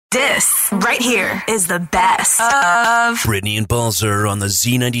This right here is the best of Brittany and Balzer on the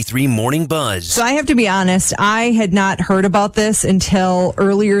Z93 Morning Buzz. So I have to be honest, I had not heard about this until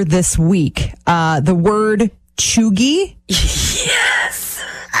earlier this week. The word cheugy. yes.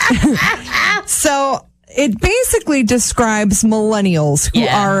 So it basically describes millennials who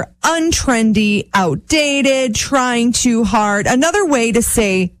are untrendy, outdated, trying too hard. Another way to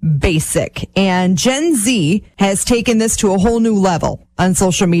say basic. And Gen Z has taken this to a whole new level on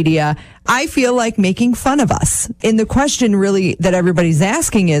social media. I feel like making fun of us. And the question really that everybody's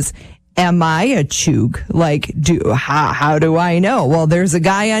asking is, am I a Cheug? Like, how do I know? Well, there's a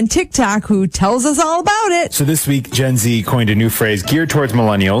guy on TikTok who tells us all about it. So this week, Gen Z coined a new phrase geared towards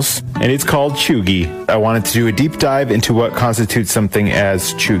millennials, and it's called Cheugy. I wanted to do a deep dive into what constitutes something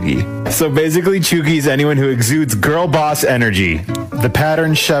as Cheugy. So basically, Cheugy is anyone who exudes girl boss energy. The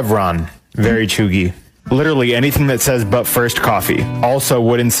pattern chevron, very Cheugy. Literally anything that says "but first coffee." Also,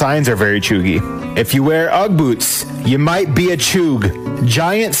 wooden signs are very Cheugy. If you wear Ugg boots, you might be a Cheug.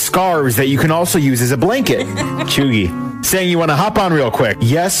 Giant scarves that you can also use as a blanket. Cheugy. Saying you want to hop on real quick.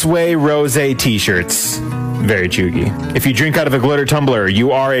 Yes Way Rose t-shirts. Very Cheugy. If you drink out of a glitter tumbler,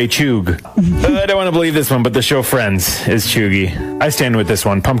 you are a Cheug. I don't want to believe this one, but the show Friends is Cheugy. I stand with this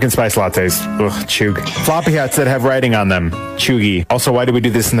one. Pumpkin spice lattes. Ugh, Cheug. Floppy hats that have writing on them. Cheugy. Also, why did we do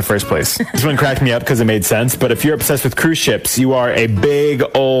this in the first place? This one cracked me up because it made sense, but if you're obsessed with cruise ships, you are a big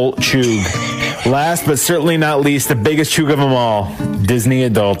old Cheug. Last but certainly not least, the biggest Cheug of them all, Disney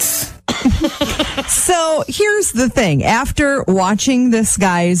adults. So here's the thing. After watching this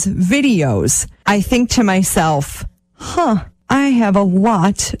guy's videos, I think to myself, I have a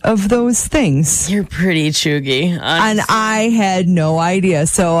lot of those things. You're pretty Cheugy. And I had no idea.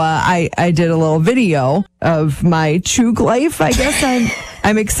 So I did a little video of my Cheug life. I guess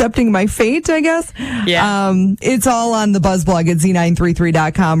I'm accepting my fate, I guess. Yeah. It's all on the Buzz blog at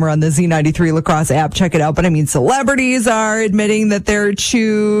z933.com or on the Z93 Lacrosse app. Check it out. But I mean, celebrities are admitting that they're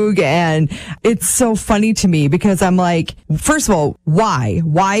Cheug, and it's so funny to me because I'm like, first of all, why?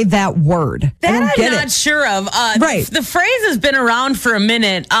 Why that word? That I'm not sure of. Right. The phrase has been around for a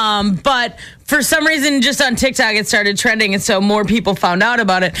minute, but for some reason, just on TikTok, it started trending, and so more people found out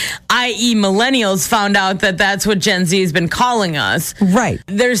about it, i.e. millennials found out that that's what Gen Z has been calling us. Right.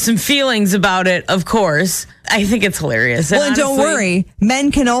 There's some feelings about it, of course. I think it's hilarious. Well, and don't worry,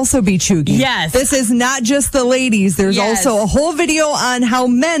 men can also be Cheugy. Yes. This is not just the ladies. There's also a whole video on how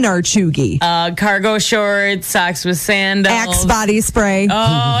men are Cheugy. Cargo shorts, socks with sandals. Axe body spray.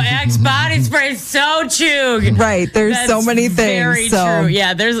 Oh, Axe body spray, so Cheug. Right. There's so many things. Very true.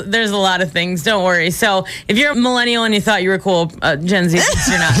 Yeah, there's a lot of things. Don't worry. So if you're a millennial and you thought you were cool, Gen Z,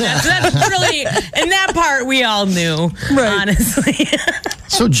 you're not. That's really, in that part, we all knew, honestly.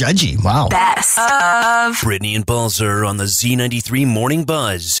 So judgy. Wow. Best of Brittany and Balzer on the Z93 Morning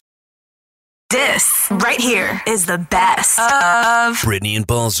Buzz. this right here is the best of Brittany and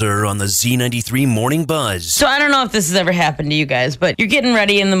Balzer on the Z93 Morning Buzz. So I don't know if this has ever happened to you guys, but you're getting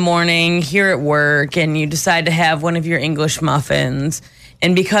ready in the morning here at work and you decide to have one of your English muffins.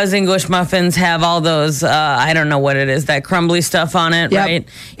 And because English muffins have all those, I don't know what it is, that crumbly stuff on it, right?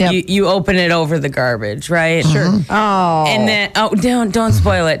 Yep. You open it over the garbage, right? Sure. Oh. And then, don't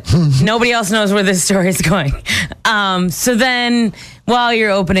spoil it. Nobody else knows where this story is going. So then, while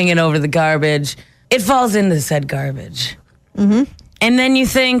you're opening it over the garbage, it falls into said garbage. Mm-hmm. And then you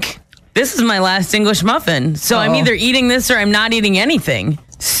think, this is my last English muffin. So I'm either eating this or I'm not eating anything.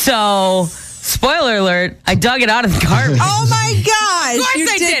 So... spoiler alert, I dug it out of the garbage. Oh my gosh. Of course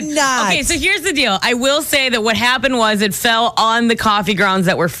I did not. Okay, so here's the deal. I will say that what happened was it fell on the coffee grounds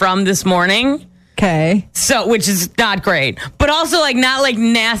that were from this morning. Okay. So, which is not great. But also not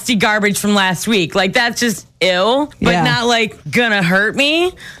nasty garbage from last week. That's just ill, but not gonna hurt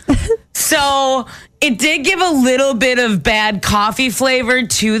me. So it did give a little bit of bad coffee flavor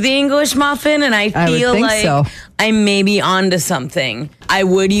to the English muffin, and I feel like so. I may be onto something. I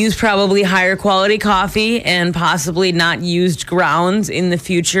would use probably higher quality coffee and possibly not used grounds in the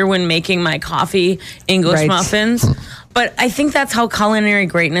future when making my coffee English muffins. But I think that's how culinary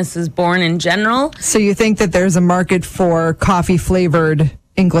greatness is born in general. So you think that there's a market for coffee-flavored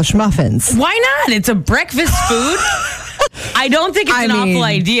English muffins? Why not? It's a breakfast food. I don't think it's an awful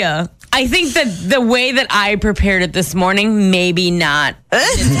idea. I think that the way that I prepared it this morning, maybe not in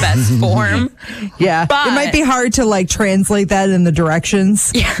its best form. Yeah. But it might be hard to like translate that in the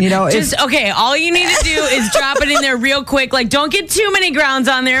directions. Yeah. You know, okay, all you need to do is drop it in there real quick. Like, don't get too many grounds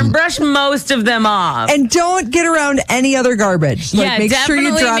on there and brush most of them off. And don't get around any other garbage. Like, make sure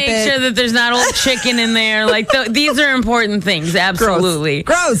you drop make it. sure that there's not old chicken in there. Like, these are important things. Absolutely.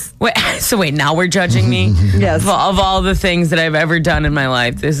 Gross. Wait, now we're judging me? Yes. Of all the things that I've ever done in my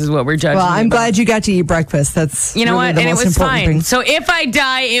life, this is what we're judging. Well, I'm me about. glad you got to eat breakfast. That's You know really what? the And it most was important fine. thing. So if I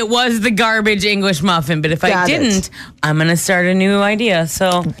die, it was the garbage English muffin. But if I didn't, I'm going to start a new idea.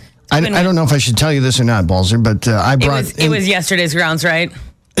 So I don't know if I should tell you this or not, Balzer, but I brought... It was yesterday's grounds, right?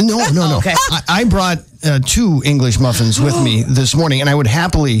 No. Okay. I brought 2 English muffins with me this morning, and I would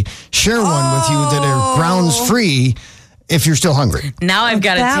happily share one with you that are grounds-free if you're still hungry. Now I've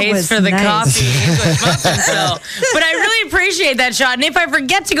got a taste for the coffee English muffin. But I really appreciate that shot. And if I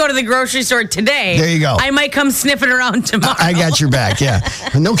forget to go to the grocery store today, there you go. I might come sniffing around tomorrow. I got your back, yeah.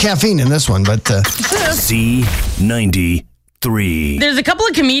 No caffeine in this one, but... C93. There's a couple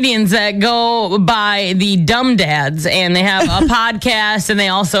of comedians that go by the Dumb Dads, and they have a podcast, and they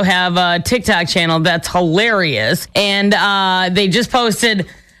also have a TikTok channel that's hilarious. And they just posted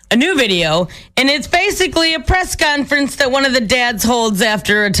a new video, and it's basically a press conference that one of the dads holds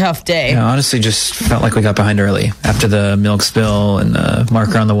after a tough day. Yeah, honestly, just felt like we got behind early. After the milk spill and the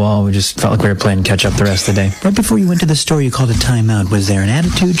marker on the wall, we just felt like we were playing catch up the rest of the day. Right before you went to the store, you called a timeout. Was there an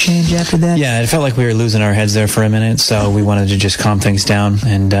attitude change after that? Yeah, it felt like we were losing our heads there for a minute, so we wanted to just calm things down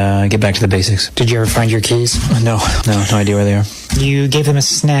and get back to the basics. Did you ever find your keys? No idea where they are. You gave them a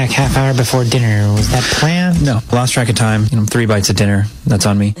snack half hour before dinner. Was that planned? No, lost track of time. 3 bites at dinner. That's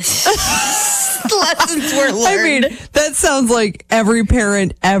on me. Lessons were learned. I mean, that sounds like every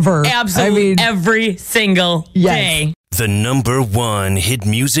parent ever. Absolutely, every single day. The #1 hit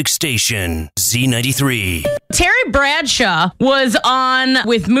music station, Z93. Terry Bradshaw was on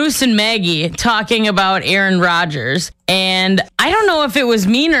with Moose and Maggie talking about Aaron Rodgers. And I don't know if it was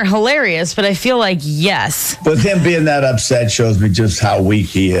mean or hilarious, but I feel like yes. But him being that upset shows me just how weak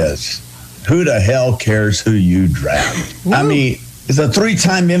he is. Who the hell cares who you draft? Woo. I mean, he's a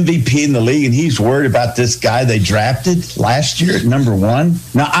 3-time MVP in the league, and he's worried about this guy they drafted last year at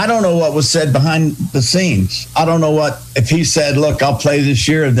 #1. Now, I don't know what was said behind the scenes. I don't know if he said, look, I'll play this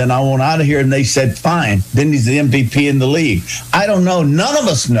year, and then I want out of here, and they said, fine. Then he's the MVP in the league. I don't know. None of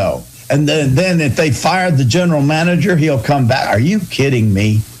us know. And then if they fired the general manager, he'll come back. Are you kidding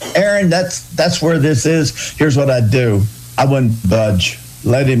me? Aaron, that's where this is. Here's what I'd do. I wouldn't budge.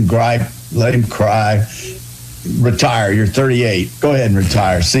 Let him gripe. Let him cry. Retire. You're 38. Go ahead and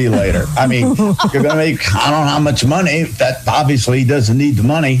retire. See you later. I mean, you're going to make, I don't know how much money. That obviously he doesn't need the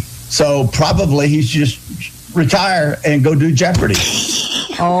money. So probably he's just retire and go do Jeopardy.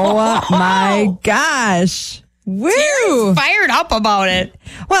 Oh my gosh. Woo! Terry's fired up about it.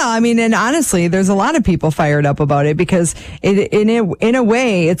 Well, I mean, and honestly, there's a lot of people fired up about it because in a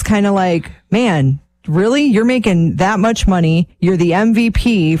way, it's kind of like, man, really? You're making that much money. You're the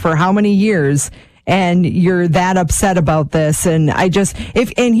MVP for how many years? And you're that upset about this. And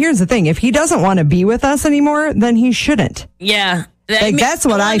and here's the thing, if he doesn't want to be with us anymore, then he shouldn't. Yeah. That's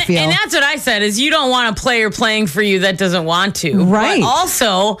what I feel. And that's what I said is you don't want a player playing for you that doesn't want to. Right. But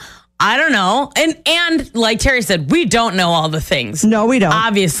also, I don't know. And like Terry said, we don't know all the things. No, we don't.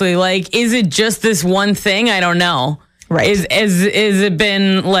 Obviously, like, is it just this one thing? I don't know. Right. Is it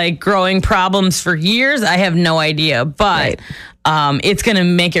been like growing problems for years? I have no idea. But it's going to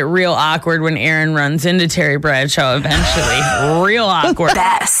make it real awkward when Aaron runs into Terry Bradshaw eventually. Real awkward.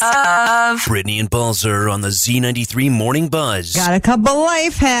 Best of Brittany and Balzer on the Z93 Morning Buzz. Got a couple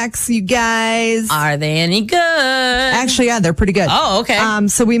life hacks, you guys. Are they any good? Actually, yeah, they're pretty good. Oh, okay.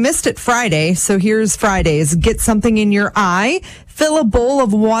 So we missed it Friday. So here's Fridays. Get something in your eye. Fill a bowl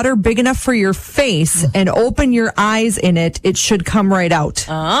of water big enough for your face and open your eyes in it. It should come right out.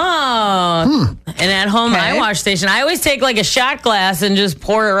 Oh. And at home eye wash station, I always take like a shot glass and just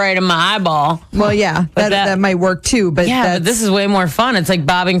pour it right in my eyeball. Well, yeah, that might work too. But but this is way more fun. It's like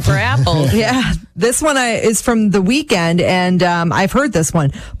bobbing for apples. Yeah. This one is from The Weekend, and I've heard this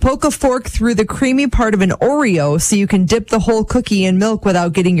one. Poke a fork through the creamy part of an Oreo so you can dip the whole cookie in milk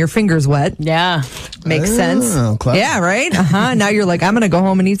without getting your fingers wet. Yeah. Makes sense. Clever. Yeah, right? Now you're like, I'm going to go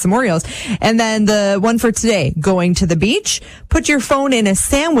home and eat some Oreos. And then the one for today, going to the beach, put your phone in a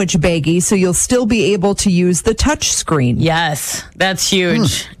sandwich baggie so you'll still be able to use the touch screen. Yes, that's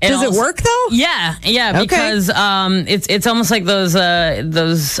huge. Does it work though? Yeah, Okay. because it's almost like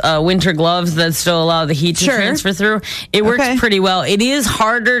those winter gloves that still allow the heat to transfer through. It works pretty well. It is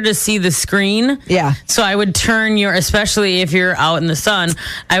harder to see the screen. Yeah. So I would turn especially if you're out in the sun,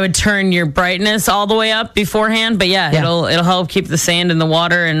 I would turn your brightness all the way up beforehand. But it'll help keep the sand in the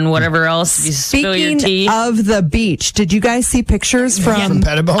water and whatever else. You spill your tea. Speaking of the beach, did you guys see pictures from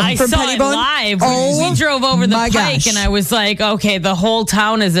Pettibone? I saw it live. We drove over the pike, and I was like, okay, the whole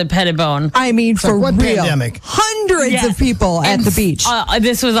town is at Pettibone. I mean, for what real. pandemic? Hundreds of people at the beach.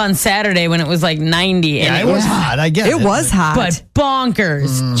 This was on Saturday when it was like 90. And it was hot. I get it. It was hot. But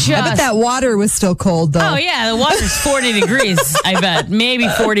bonkers. I bet that water was still cold, though. Oh, yeah. The water's 40 degrees, I bet. Maybe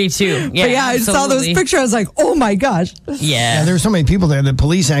 42. Yeah, but I saw those pictures. I was like, oh, my gosh. Yeah. There were so many people there. The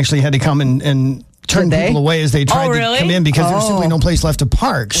police actually had to come and turn people away as they tried to come in because there's simply no place left to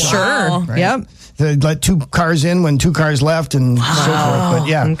park. So, Sure. right? Yep. They let 2 cars in when 2 cars left and so forth.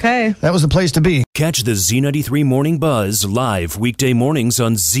 But that was the place to be. Catch the Z93 Morning Buzz live weekday mornings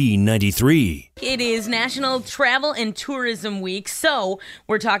on Z93. It is National Travel and Tourism Week, so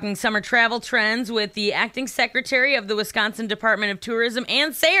we're talking summer travel trends with the Acting Secretary of the Wisconsin Department of Tourism,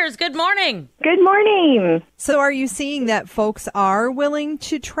 Ann Sayers. Good morning. Good morning. So are you seeing that folks are willing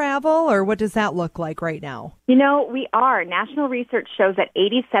to travel, or what does that look like right now? You know, we are. National research shows that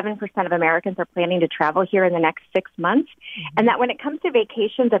 87% of Americans are planning to travel here in the next 6 months, and that when it comes to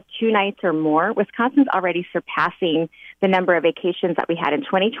vacations of 2 nights or more, Wisconsin's already surpassing the number of vacations that we had in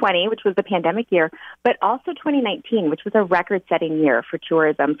 2020, which was the pandemic year, but also 2019, which was a record-setting year for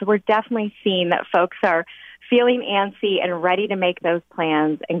tourism. So we're definitely seeing that folks are feeling antsy and ready to make those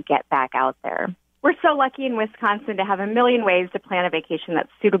plans and get back out there. We're so lucky in Wisconsin to have a million ways to plan a vacation that's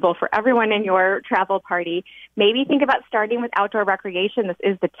suitable for everyone in your travel party. Maybe think about starting with outdoor recreation. This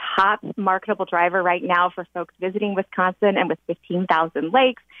is the top marketable driver right now for folks visiting Wisconsin, and with 15,000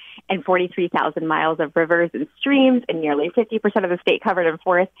 lakes and 43,000 miles of rivers and streams and nearly 50% of the state covered in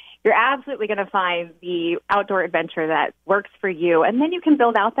forest, you're absolutely going to find the outdoor adventure that works for you. And then you can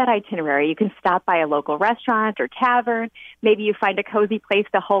build out that itinerary. You can stop by a local restaurant or tavern. Maybe you find a cozy place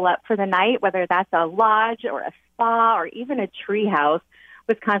to hole up for the night, whether that's a lodge or a spa or even a tree house.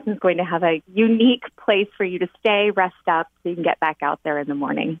 Wisconsin's going to have a unique place for you to stay, rest up, so you can get back out there in the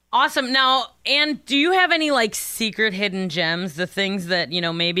morning. Awesome. Now, Ann, do you have any secret hidden gems, the things that,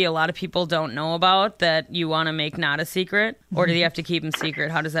 maybe a lot of people don't know about that you want to make not a secret? Or do you have to keep them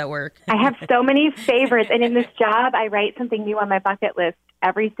secret? How does that work? I have so many favorites. And in this job, I write something new on my bucket list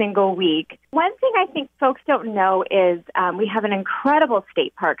every single week. One thing I think folks don't know is we have an incredible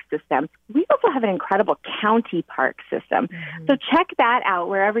state park system. We also have an incredible county park system. Mm-hmm. So check that out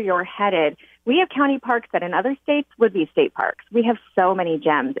wherever you're headed. We have county parks that in other states would be state parks. We have so many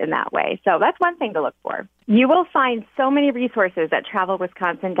gems in that way. So that's one thing to look for. You will find so many resources at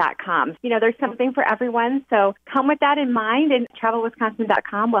travelwisconsin.com. There's something for everyone. So come with that in mind, and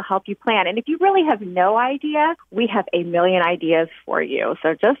travelwisconsin.com will help you plan. And if you really have no idea, we have a million ideas for you.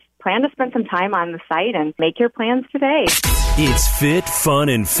 So just plan to spend some time on the site and make your plans today. It's Fit, Fun,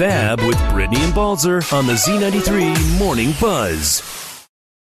 and Fab with Brittany and Balzer on the Z93 Morning Buzz.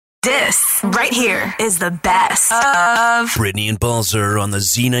 This right here is the best of Brittany and Balzer on the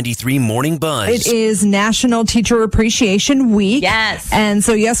Z93 Morning Buzz. It is National Teacher Appreciation Week. Yes. And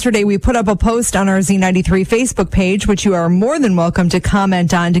so yesterday we put up a post on our Z93 Facebook page, which you are more than welcome to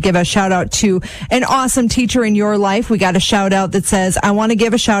comment on, to give a shout out to an awesome teacher in your life. We got a shout out that says, I want to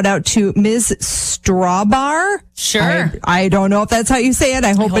give a shout out to Ms. Strawbar. Sure. I don't know if that's how you say it.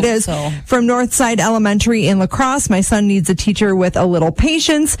 I hope it is. So. From Northside Elementary in La Crosse. My son needs a teacher with a little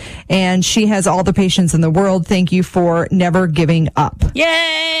patience, and she has all the patience in the world. Thank you for never giving up.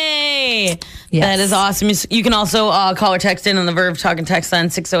 Yay! Yes. That is awesome. You can also call or text in on the Verve Talk and Text line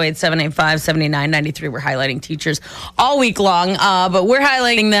 608-785-7993. We're highlighting teachers all week long, but we're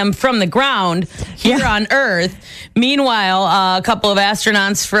highlighting them from the ground here on Earth. Meanwhile, a couple of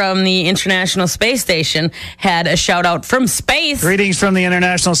astronauts from the International Space Station had a shout out from space. Greetings from the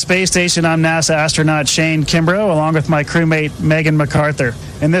International Space Station. I'm NASA astronaut Shane Kimbrough, along with my crewmate Megan MacArthur.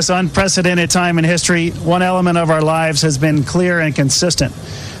 In this unprecedented time in history, one element of our lives has been clear and consistent.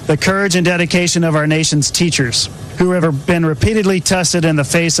 the courage and dedication of our nation's teachers, who have been repeatedly tested in the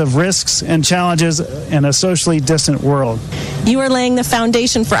face of risks and challenges in a socially distant world. You are laying the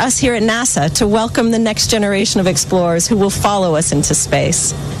foundation for us here at NASA to welcome the next generation of explorers who will follow us into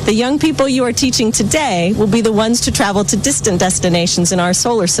space. The young people you are teaching today will be the ones to travel to distant destinations in our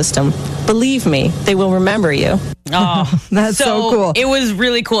solar system. Believe me, they will remember you. Oh, that's so cool. It was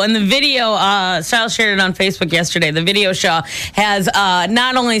really cool. And the video, Sal shared it on Facebook yesterday. The video show has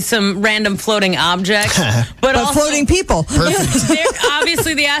not only some random floating objects, but also floating people.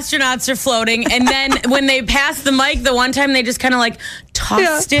 Obviously, the astronauts are floating. And then when they passed the mic, the one time they just kind of like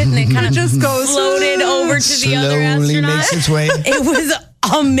tossed it and it kind of just floated over to the other astronaut. Slowly makes its way. It was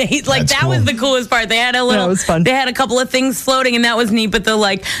amazing. Like that was the coolest part. They had that was fun. They had a couple of things floating, and that was neat. But the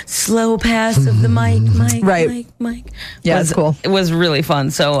like slow pass of the mic, mic. Yeah, it's cool. It was really fun.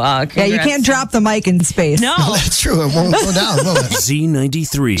 So yeah, you can't drop the mic in space. No, that's true. It won't go down, will it?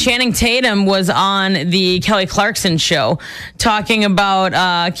 Z93. Channing Tatum was on the Kelly Clarkson show talking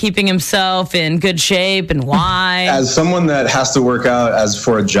about keeping himself in good shape and why. As someone that has to work out as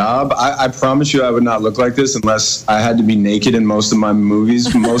for a job, I promise you I would not look like this unless I had to be naked in most of my movies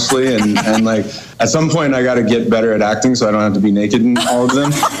mostly. And like at some point I got to get better at acting so I don't have to be naked in all of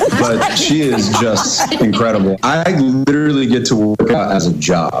them. But she is just incredible. I literally get to work out as a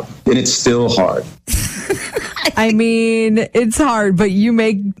job and it's still hard. I mean, it's hard, but you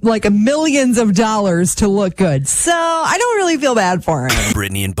make like millions of dollars to look good. So I don't really feel bad for him.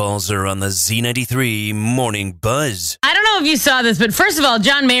 Brittany and Balzer on the Z93 Morning Buzz. I don't know if you saw this, but first of all,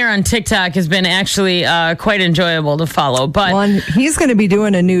 John Mayer on TikTok has been actually quite enjoyable to follow. But he's going to be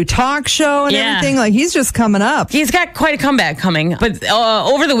doing a new talk show and everything. Like he's just coming up. He's got quite a comeback coming. But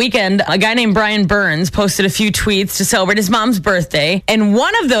over the weekend, a guy named Brian Burns posted a few tweets to celebrate his mom's birthday. And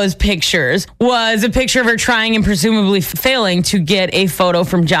one of those pictures was a picture of her trying and presumably failing to get a photo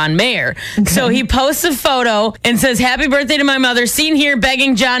from John Mayer. Okay. So he posts a photo and says, "Happy birthday to my mother. Seen here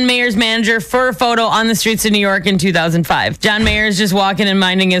begging John Mayer's manager for a photo on the streets of New York in 2005. John Mayer's just walking and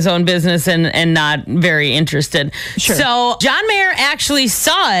minding his own business and not very interested." Sure. So John Mayer actually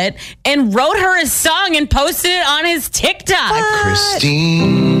saw it and wrote her a song and posted it on his TikTok.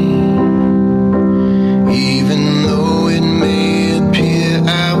 Christine, even though it may appear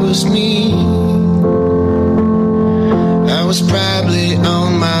I was me, I was probably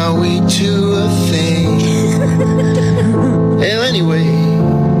on my way to a thing. Well, anyway,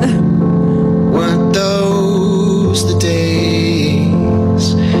 weren't those the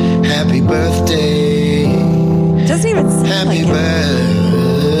days? Happy birthday. Doesn't even sound Happy like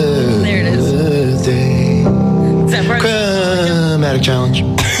birthday. There it is. Is that Chromatic challenge.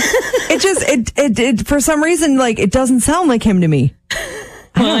 It for some reason, like, it doesn't sound like him to me.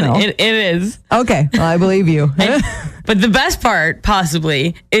 I don't know. It is. Okay, well, I believe you. But the best part,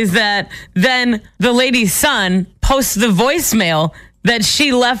 possibly, is that then the lady's son posts the voicemail that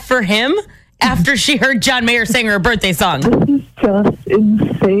she left for him after she heard John Mayer sing her birthday song. This is just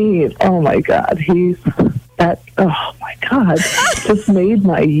insane. Oh, my God. Oh, my God. Just made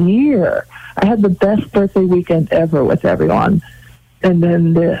my year. I had the best birthday weekend ever with everyone. And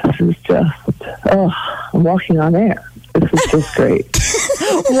then this is just, I'm walking on air. This is just great.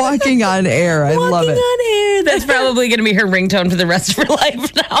 Walking on air. I love it. Walking on air. That's probably going to be her ringtone for the rest of her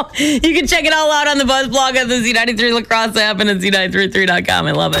life now. You can check it all out on the Buzz blog on the Z93 Lacrosse app and at Z933.com.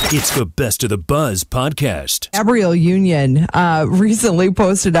 I love it. It's the Best of the Buzz podcast. Gabrielle Union recently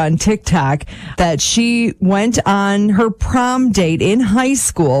posted on TikTok that she went on her prom date in high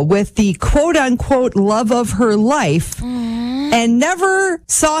school with the quote-unquote love of her life and never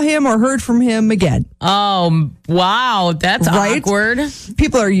saw him or heard from him again. Oh, wow. That's awkward.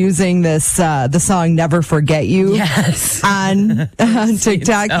 People are using this, the song Never Forget You on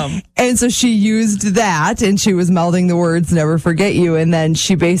TikTok. And so she used that and she was melding the words Never Forget You. And then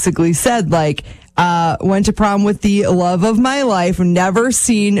she basically said, like, went to prom with the love of my life, never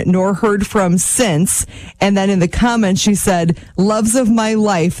seen nor heard from since. And then in the comments, she said, loves of my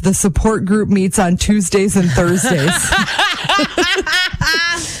life, the support group meets on Tuesdays and Thursdays.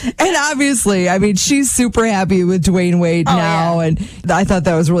 And obviously, I mean, she's super happy with Dwayne Wade now. Yeah. And I thought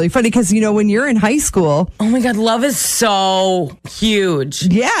that was really funny because, you know, when you're in high school. Oh my God, love is so huge.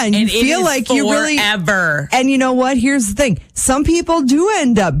 Yeah. And you feel like you really. Forever. And you know what? Here's the thing. Some people do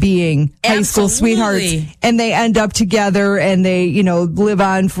end up being high school sweethearts and they end up together and they, you know, live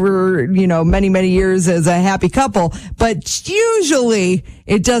on for, you know, many, many years as a happy couple. But usually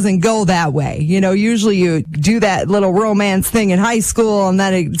it doesn't go that way. Usually you do that little romance thing in high school and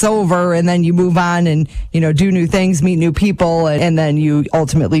then it's over and then you move on and, do new things, meet new people, and then you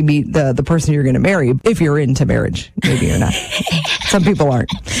ultimately meet the person you're going to marry if you're into marriage. Maybe you're not. Some people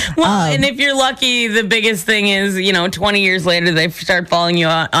aren't. Well, and if you're lucky, the biggest thing is, 20 years later, they start following you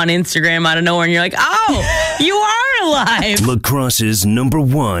on Instagram out of nowhere and you're like, oh, you are alive. La Crosse's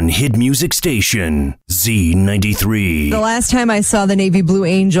 #1 hit music station, Z93. The last time I saw the Navy Blue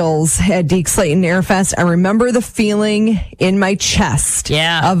Angels at Deke Slayton Airfest, I remember the feeling in my chest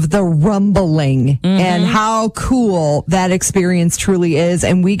of the rumbling and how cool that experience truly is.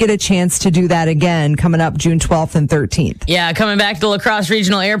 And we get a chance to do that again coming up June 12th and 13th. Yeah, coming back to La Crosse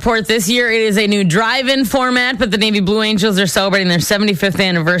Regional Airport this year, it is a new drive-in format, but the Navy Blue Angels are celebrating their 75th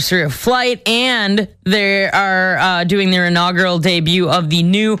anniversary of flight, and they are doing their inaugural debut of the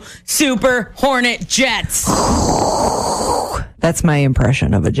new Super Hornet jets. That's my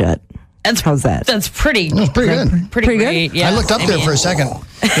impression of a jet. How's that? That's pretty good. Pretty great. good? Yeah. I looked up there for a second.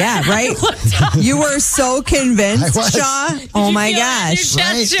 Yeah, right? You were so convinced, Shaw. Oh my gosh.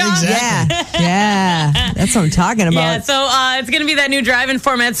 Right, exactly. exactly. Yeah. That's what I'm talking about. Yeah, so it's going to be that new drive-in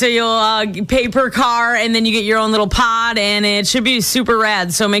format. So you'll pay per car, and then you get your own little pod, and it should be super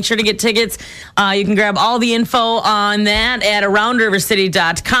rad. So make sure to get tickets. You can grab all the info on that at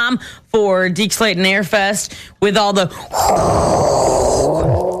aroundrivercity.com for Deke Slayton Airfest with all the...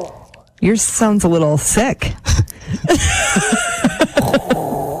 Yours sounds a little sick.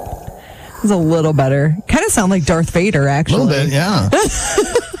 It's a little better. Kind of sound like Darth Vader, actually. A little bit, yeah.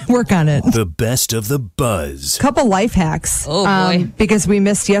 Work on it. The best of the buzz. Couple life hacks. Oh, boy. Because we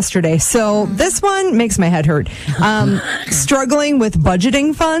missed yesterday. So this one makes my head hurt. Struggling with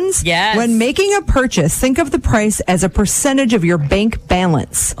budgeting funds. Yes. When making a purchase, think of the price as a percentage of your bank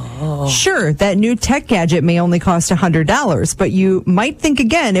balance. Oh. Sure, that new tech gadget may only cost $100, but you might think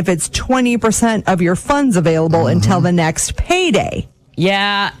again if it's 20% of your funds available until the next payday.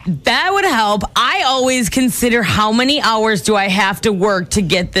 Yeah, that would help. I always consider how many hours do I have to work to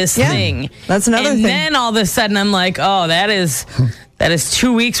get this thing. That's another thing. And then all of a sudden I'm like, oh, that is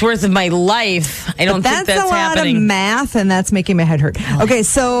 2 weeks worth of my life. I don't think that's a lot happening. of math, and that's making my head hurt. Okay,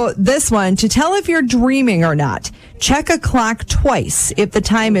 so this one, to tell if you're dreaming or not, check a clock twice. If the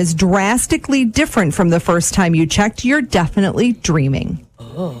time is drastically different from the first time you checked, you're definitely dreaming.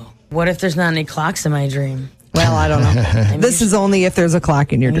 Oh, what if there's not any clocks in my dream? Well, I don't know. This is only if there's a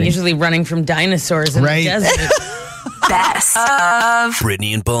clock in your dream. I'm usually running from dinosaurs in the desert. Best of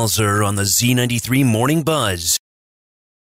Brittany and Balzer on the Z93 Morning Buzz.